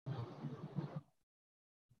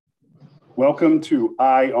Welcome to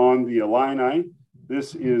Eye on the Illini.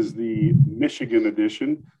 This is the Michigan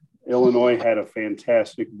edition. Illinois had a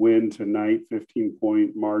fantastic win tonight,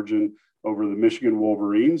 15-point margin over the Michigan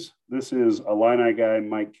Wolverines. This is Illini guy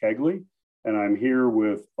Mike Kegley, and I'm here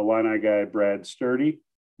with Illini guy Brad Sturdy.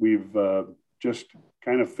 We've just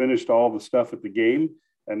kind of finished all the stuff at the game,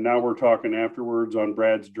 and now we're talking afterwards on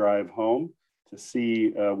Brad's drive home to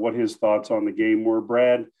see what his thoughts on the game were.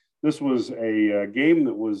 Brad, this was a game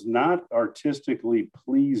that was not artistically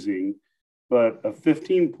pleasing, but a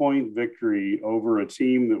 15-point victory over a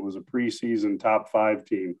team that was a preseason top 5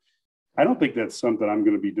 team. I don't think that's something I'm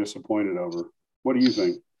going to be disappointed over. What do you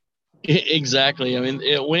think? Exactly. I mean,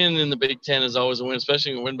 a win in the Big Ten is always a win,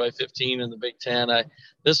 especially a win by 15 in the Big Ten.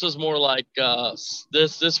 This was more like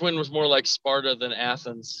this win was more like Sparta than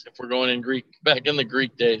Athens. If we're going in Greek, back in the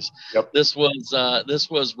Greek days, Yep. This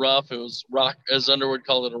was rough. It was rock, as Underwood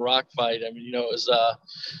called it, a rock fight. I mean, it was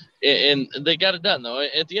and they got it done though.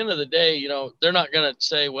 At the end of the day, they're not going to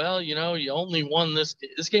say, well, you only won this.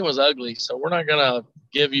 This game was ugly, so we're not going to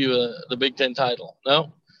give you the Big Ten title.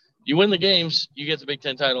 No. You win the games, you get the Big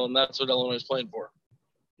Ten title, and that's what Illinois is playing for.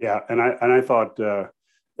 Yeah, and I thought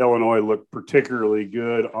Illinois looked particularly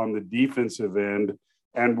good on the defensive end,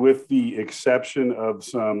 and with the exception of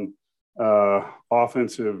some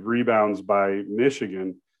offensive rebounds by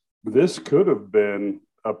Michigan, this could have been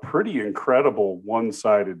a pretty incredible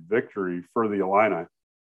one-sided victory for the Illini.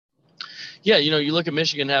 Yeah, you look at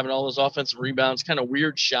Michigan having all those offensive rebounds, kind of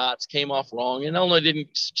weird shots, came off wrong, and Illinois didn't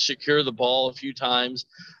secure the ball a few times.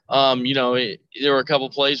 There were a couple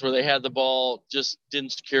plays where they had the ball, just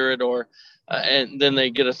didn't secure it, and then they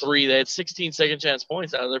get a three. They had 16 second chance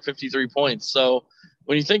points out of their 53 points. So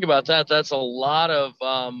when you think about that, that's a lot of,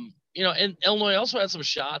 and Illinois also had some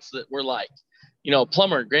shots that were like,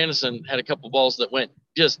 Plummer, Grandison had a couple balls that went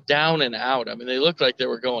just down and out. I mean, they looked like they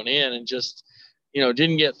were going in and just,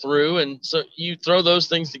 didn't get through. And so you throw those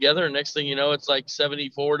things together, and next thing you know, it's like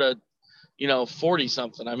 74 to 40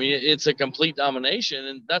 something. I mean, it's a complete domination,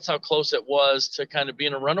 and that's how close it was to kind of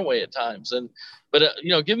being a runaway at times. But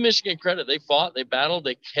give Michigan credit. They fought, they battled,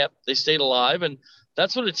 they stayed alive. And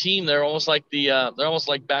that's what a team, they're almost like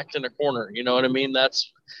backed in a corner. You know what I mean?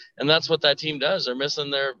 That's what that team does. They're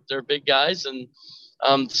missing their big guys. And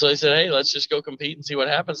so they said, hey, let's just go compete and see what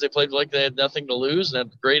happens. They played like they had nothing to lose and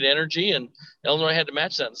had great energy, and Illinois had to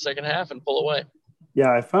match that in the second half and pull away.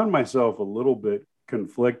 Yeah, I found myself a little bit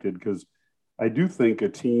conflicted because I do think a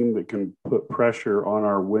team that can put pressure on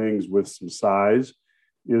our wings with some size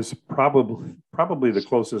is probably the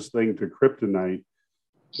closest thing to kryptonite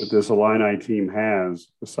that this Illini team has,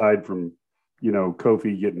 aside from,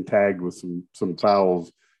 Kofi getting tagged with some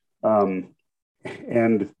fouls.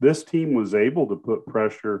 And this team was able to put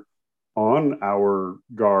pressure on our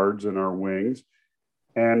guards and our wings,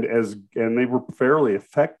 and they were fairly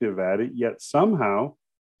effective at it. Yet somehow,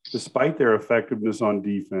 despite their effectiveness on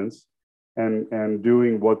defense, and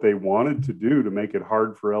doing what they wanted to do to make it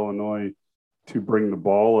hard for Illinois to bring the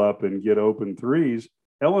ball up and get open threes,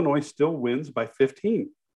 Illinois still wins by 15.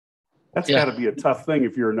 That's got to be a tough thing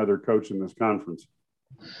if you're another coach in this conference.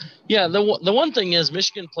 Yeah, the one thing is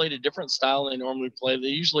Michigan played a different style than they normally play. They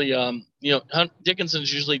usually,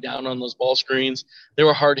 Dickinson's usually down on those ball screens. They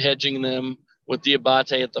were hard hedging them with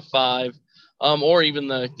Diabate at the 5. Or even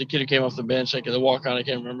the kid who came off the bench, like the walk-on, I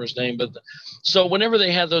can't remember his name. But so whenever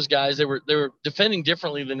they had those guys, they were defending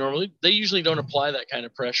differently than normally. They usually don't apply that kind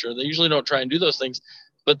of pressure. They usually don't try and do those things.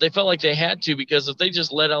 But they felt like they had to, because if they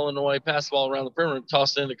just let Illinois pass the ball around the perimeter and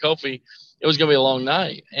toss it into Kofi, it was going to be a long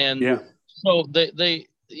night. And so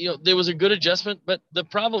there was a good adjustment. But the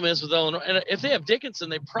problem is with Illinois, and if they have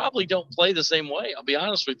Dickinson, they probably don't play the same way. I'll be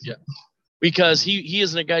honest with you. Because he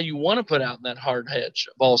isn't a guy you want to put out in that hard hedge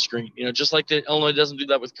ball screen, just like Illinois doesn't do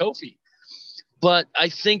that with Kofi. But I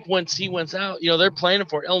think once he went out, they're planning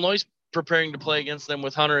for it. Illinois preparing to play against them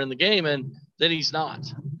with Hunter in the game, and then he's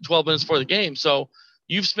not 12 minutes before the game. So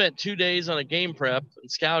you've spent 2 days on a game prep and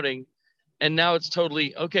scouting, and now it's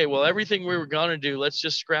totally okay. Well, everything we were going to do, let's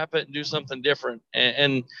just scrap it and do something different.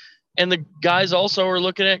 And the guys also are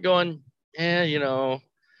looking at going,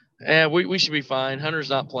 we should be fine. Hunter's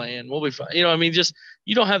not playing. We'll be fine. Just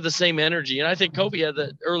you don't have the same energy. And I think Kobe had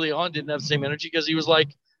that early on, didn't have the same energy because he was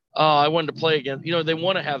like, oh, I wanted to play again. They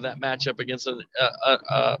want to have that matchup against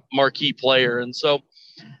a marquee player. And so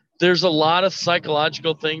there's a lot of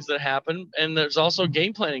psychological things that happen. And there's also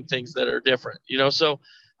game planning things that are different, So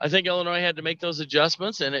I think Illinois had to make those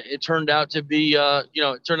adjustments, and it turned out to be,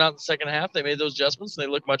 it turned out in the second half, they made those adjustments and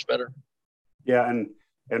they look much better. Yeah.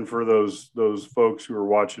 And for those folks who are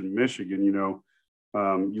watching Michigan, you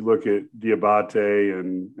look at Diabate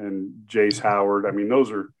and Jace Howard. I mean,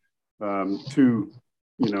 those are two,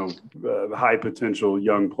 high potential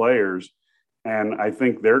young players. And I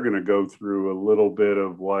think they're going to go through a little bit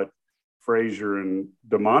of what Frazier and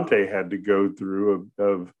DeMonte had to go through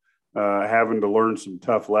of having to learn some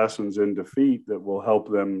tough lessons in defeat that will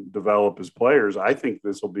help them develop as players. I think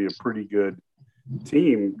this will be a pretty good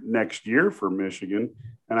team next year for Michigan.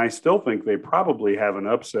 And I still think they probably have an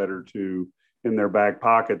upset or two in their back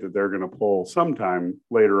pocket that they're going to pull sometime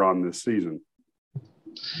later on this season.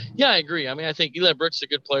 Yeah, I agree. I mean, I think Eli Brick's a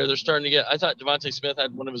good player. They're starting to get – I thought Devontae Smith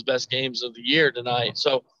had one of his best games of the year tonight.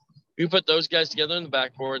 So you put those guys together in the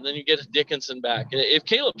backcourt, and then you get Dickinson back. If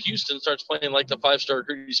Caleb Houston starts playing like the five-star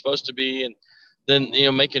recruit he's supposed to be and then,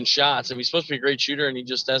 making shots, and he's supposed to be a great shooter and he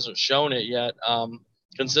just hasn't shown it yet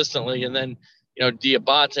consistently, and then,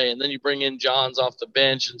 Diabate, and then you bring in Johns off the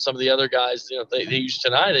bench and some of the other guys, they used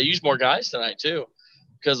tonight. They used more guys tonight too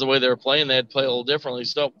because the way they were playing, they had to play a little differently.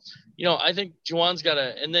 So, I think Juwan's got –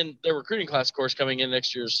 and then their recruiting class course coming in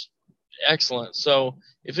next year's excellent. So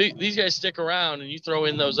if these guys stick around and you throw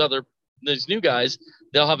in these new guys,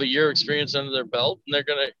 they'll have a year experience under their belt,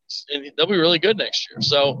 and they'll be really good next year.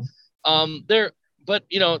 So they're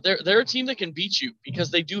a team that can beat you because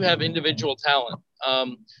they do have individual talent.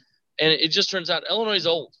 And it just turns out Illinois is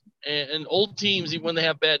old, and old teams, even when they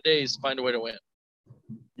have bad days, find a way to win.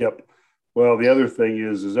 Yep. Well, the other thing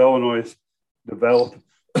is Illinois developing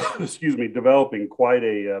quite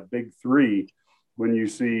a big three when you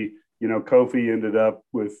see, Kofi ended up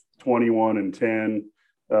with 21 and 10.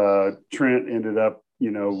 Trent ended up,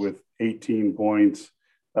 with 18 points.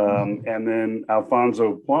 And then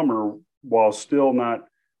Alfonso Plummer, while still not,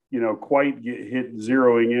 quite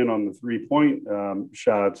zeroing in on the 3-point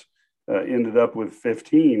shots, ended up with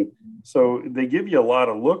 15. So they give you a lot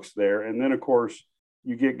of looks there. And then, of course,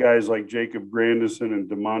 you get guys like Jacob Grandison and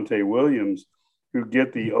DeMonte Williams who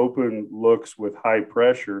get the open looks with high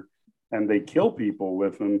pressure, and they kill people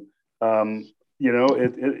with them.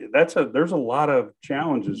 There's a lot of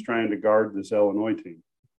challenges trying to guard this Illinois team.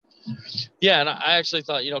 Yeah, and I actually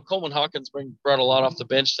thought, Coleman Hawkins brought a lot off the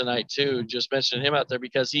bench tonight too. Just mentioning him out there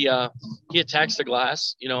because he attacks the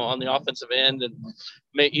glass, on the offensive end, and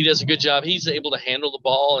he does a good job. He's able to handle the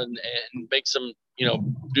ball and make some,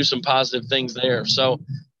 do some positive things there. So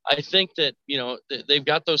I think that, they've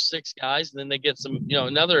got those 6 guys, and then they get some,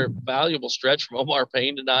 another valuable stretch from Omar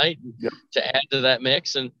Payne tonight to add to that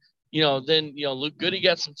mix. And, then, Luke Goody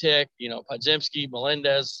got some tick, Podziemski,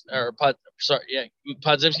 Melendez,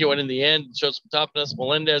 Podziemski went in the end and showed some toughness.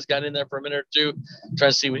 Melendez got in there for a minute or two,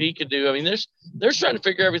 trying to see what he could do. I mean, they're trying to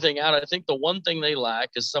figure everything out. I think the one thing they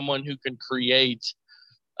lack is someone who can create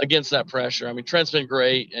against that pressure. I mean, Trent's been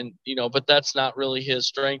great, and, but that's not really his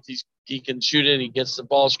strength. He can shoot it. He gets the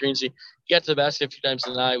ball screens. He got to the basket a few times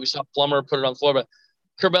tonight. We saw Plummer put it on the floor, but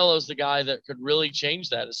Curbello's the guy that could really change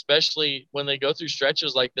that, especially when they go through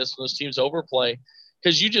stretches like this, when those teams overplay,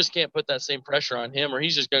 because you just can't put that same pressure on him or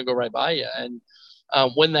he's just going to go right by you. And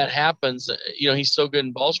when that happens, he's so good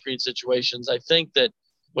in ball screen situations. I think that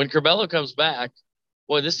when Curbello comes back,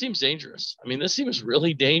 boy, this team's dangerous. I mean, this team is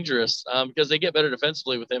really dangerous because they get better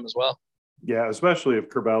defensively with him as well. Yeah, especially if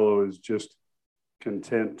Curbello is just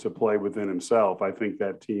content to play within himself. I think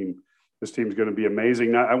this team's going to be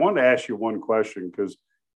amazing. Now, I wanted to ask you one question, because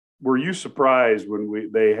were you surprised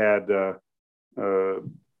when they had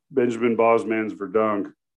Benjamin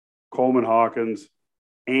Bosmans-Verdonk, Coleman Hawkins,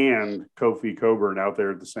 and Kofi Coburn out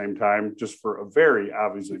there at the same time, just for a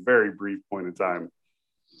obviously very brief point of time?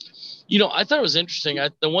 I thought it was interesting.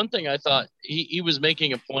 The one thing I thought he was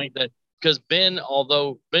making a point that, because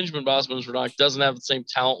although Benjamin Bosmans-Verdonk doesn't have the same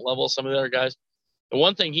talent level as some of the other guys, the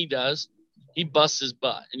one thing he does, he busts his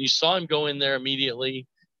butt. And you saw him go in there immediately,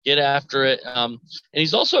 get after it. And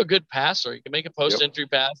he's also a good passer. He can make a post-entry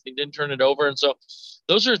pass. He didn't turn it over. And so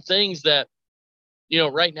those are things that,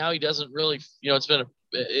 right now he doesn't really, he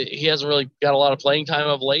hasn't really got a lot of playing time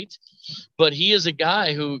of late. But he is a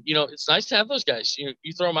guy who, it's nice to have those guys.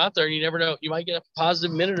 You throw him out there and you never know. You might get a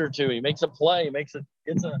positive minute or two. He makes a play,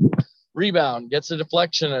 gets a rebound, gets a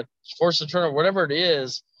deflection, forces a turnover, whatever it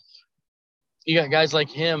is. You got guys like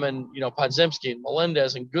him and, Podziemski and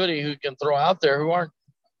Melendez and Goody who can throw out there, who aren't,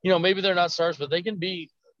 maybe they're not stars, but they can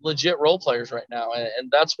be legit role players right now.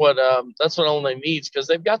 And that's what Illinois needs, because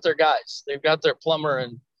they've got their guys. They've got their Plummer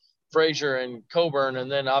and Frazier and Coburn.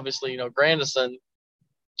 And then obviously, Grandison,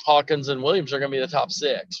 Hawkins, and Williams are going to be the top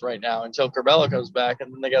 6 right now until Curbelo comes back.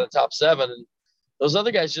 And then they got a top 7. And those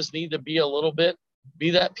other guys just need to be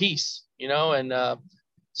be that piece, and,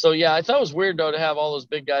 so, yeah, I thought it was weird, though, to have all those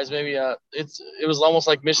big guys. Maybe it was almost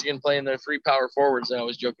like Michigan playing their 3 power forwards I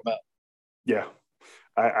always joke about. Yeah,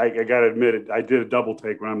 I got to admit it. I did a double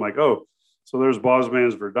take when I'm like, oh, So there's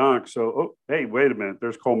Bosmans Verdonk. So, oh, hey, wait a minute.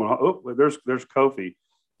 There's Coleman. Oh, there's Kofi.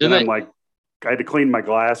 And I'm like, I had to clean my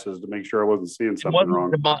glasses to make sure I wasn't seeing something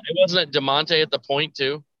wrong. It wasn't DeMonte at the point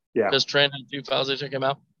too. Yeah. Because Trent had 2 fouls. They took him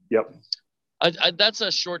out. Yep. That's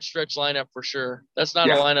a short stretch lineup for sure. That's not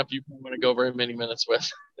a lineup you want to go very many minutes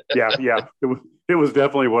with. Yeah. It was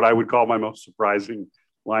definitely what I would call my most surprising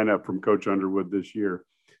lineup from Coach Underwood this year.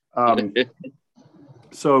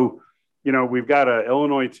 So, we've got an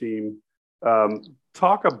Illinois team.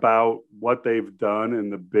 Talk about what they've done in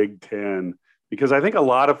the Big Ten, because I think a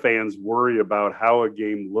lot of fans worry about how a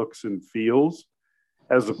game looks and feels,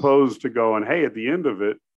 as opposed to going, hey, at the end of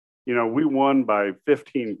it, we won by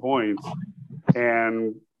 15 points,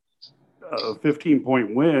 and a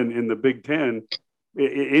 15-point win in the Big Ten,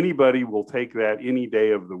 anybody will take that any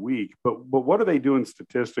day of the week. But what are they doing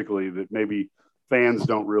statistically that maybe fans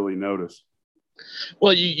don't really notice?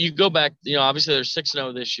 Well, you go back, obviously they're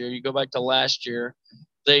 6-0 this year. You go back to last year.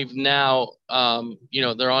 They've now,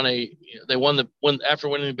 they're on they won after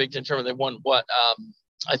winning the Big Ten tournament, they won what?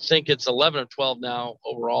 I think it's 11 of 12 now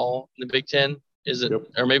overall in the Big Ten. Is it,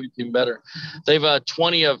 or maybe even better? They've they're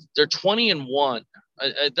 20-1.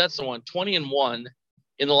 That's the one, 20-1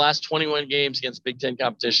 in the last 21 games against Big Ten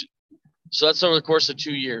competition. So that's over the course of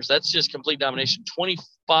 2 years. That's just complete domination.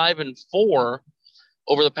 25-4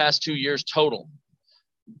 over the past 2 years total.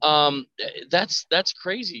 That's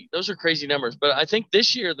crazy. Those are crazy numbers. But I think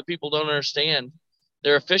this year the people don't understand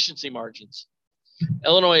their efficiency margins.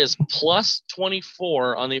 Illinois is plus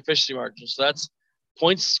 24 on the efficiency margin. So that's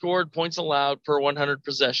points scored, points allowed per 100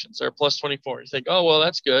 possessions. They're plus 24. You think, oh, well,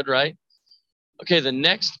 that's good, right? Okay, the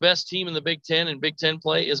next best team in the Big Ten and Big Ten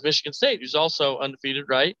play is Michigan State, who's also undefeated,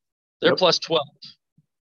 right? They're plus 12.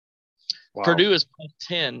 Wow. Purdue is plus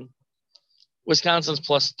 10. Wisconsin's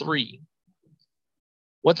plus 3.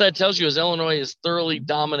 What that tells you is Illinois is thoroughly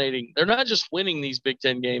dominating. They're not just winning these Big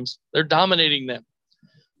Ten games. They're dominating them.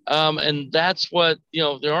 And that's what,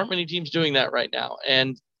 there aren't many teams doing that right now.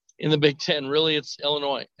 And in the Big Ten, really, it's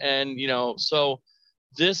Illinois. And, so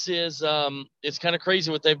this is, it's kind of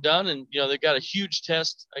crazy what they've done. And, they've got a huge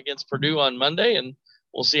test against Purdue on Monday, and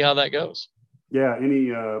we'll see how that goes. Yeah.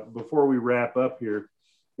 Before we wrap up here,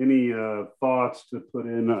 any thoughts to put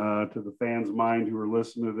in to the fans' mind who are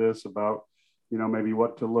listening to this about, maybe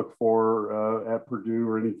what to look for at Purdue,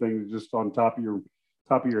 or anything just on top of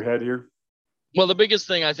your head here? Well, the biggest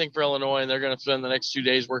thing I think for Illinois, and they're going to spend the next 2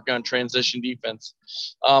 days working on transition defense.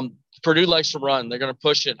 Purdue likes to run. They're going to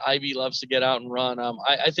push it. Ivy loves to get out and run.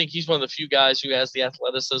 I think he's one of the few guys who has the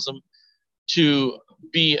athleticism to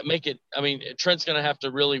make it. I mean, Trent's going to have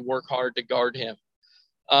to really work hard to guard him.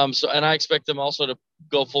 And I expect them also to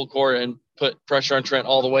go full court and put pressure on Trent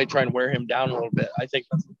all the way, try and wear him down a little bit. I think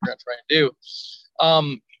that's what they're trying to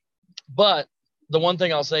do. But the one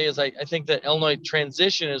thing I'll say is I think that Illinois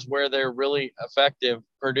transition is where they're really effective.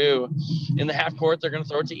 Purdue in the half court, they're going to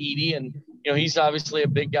throw it to Edey, and he's obviously a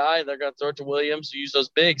big guy. They're going to throw it to Williams to use those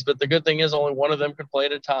bigs. But the good thing is only one of them can play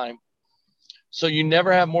at a time. So you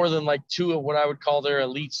never have more than like 2 of what I would call their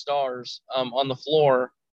elite stars on the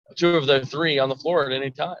floor. 2 of their 3 on the floor at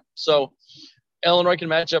any time. So Illinois can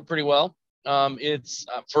match up pretty well. It's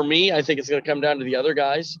for me, I think it's going to come down to the other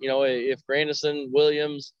guys. If Grandison,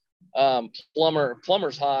 Williams,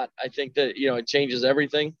 Plummer's hot, I think that, it changes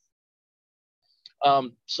everything.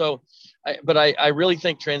 But I really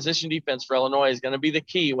think transition defense for Illinois is going to be the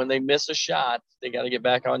key. When they miss a shot, they got to get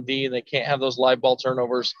back on D, and they can't have those live ball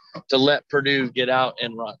turnovers to let Purdue get out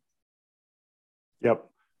and run. Yep.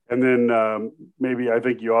 And then maybe I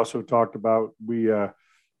think you also talked about we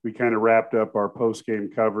kind of wrapped up our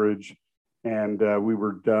post-game coverage, and we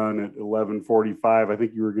were done at 11:45. I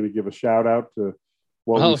think you were going to give a shout out to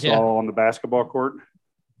what we saw on the basketball court.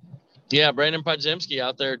 Yeah, Brandon Podziemski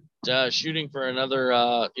out there shooting for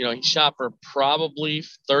another. He shot for probably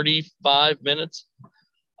 35 minutes,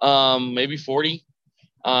 maybe 40.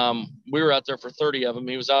 We were out there for 30 of them.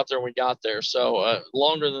 He was out there when we got there, so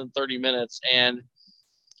longer than 30 minutes, and.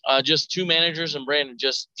 Just 2 managers and Brandon,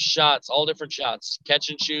 just shots, all different shots, catch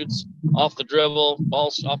and shoots, off the dribble,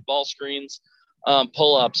 off ball screens,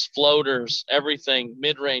 pull-ups, floaters, everything,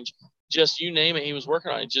 mid-range, just you name it, he was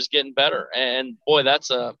working on it, just getting better. And boy, that's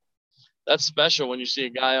special when you see a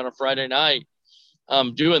guy on a Friday night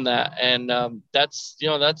doing that. And that's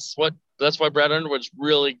why Brad Underwood's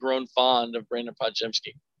really grown fond of Brandon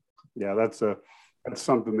Podziemski. Yeah, that's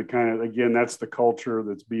something that kind of, again, that's the culture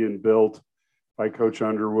that's being built by Coach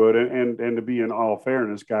Underwood, and to be in all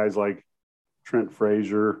fairness, guys like Trent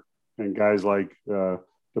Frazier and guys like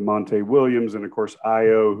DeMonte Williams, and of course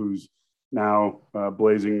Ayo, who's now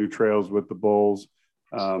blazing new trails with the Bulls.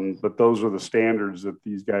 But those are the standards that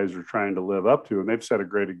these guys are trying to live up to. And they've set a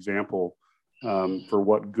great example for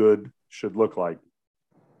what good should look like.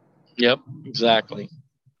 Yep, exactly.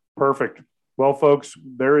 Perfect. Well, folks,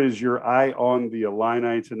 there is your eye on the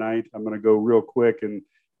Illini tonight. I'm going to go real quick and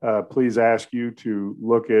please ask you to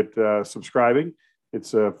look at subscribing.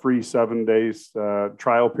 It's a free 7 days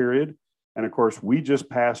trial period. And of course, we just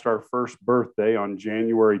passed our first birthday on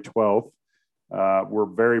January 12th. We're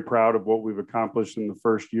very proud of what we've accomplished in the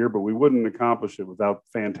first year, but we wouldn't accomplish it without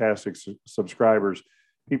fantastic subscribers,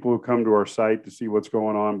 people who come to our site to see what's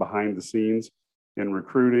going on behind the scenes in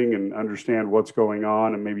recruiting and understand what's going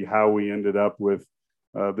on and maybe how we ended up with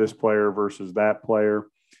this player versus that player.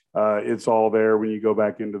 It's all there when you go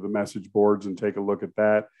back into the message boards and take a look at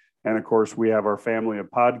that. And of course, we have our family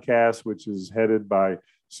of podcasts, which is headed by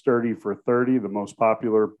Sturdy for 30, the most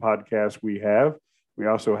popular podcast we have. We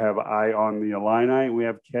also have Eye on the Illini. We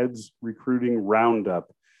have Ked's Recruiting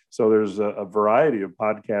Roundup. So there's a variety of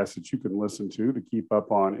podcasts that you can listen to keep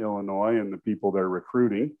up on Illinois and the people they're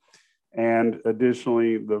recruiting. And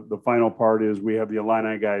additionally, the final part is we have the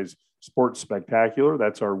Illini Guys Sports Spectacular.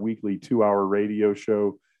 That's our weekly 2-hour radio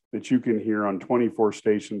show that you can hear on 24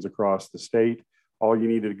 stations across the state. All you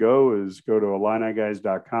need to go is go to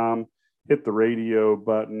IlliniGuys.com, hit the radio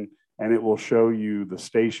button, and it will show you the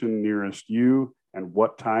station nearest you and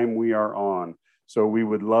what time we are on. So we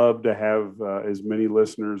would love to have as many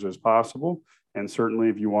listeners as possible. And certainly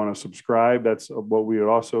if you want to subscribe, that's what we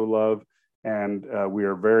would also love. And we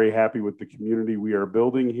are very happy with the community we are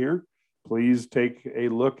building here. Please take a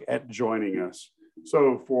look at joining us.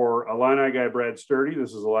 So for Illini guy Brad Sturdy,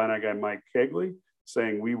 this is Illini guy Mike Kegley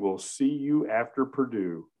saying we will see you after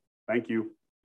Purdue. Thank you.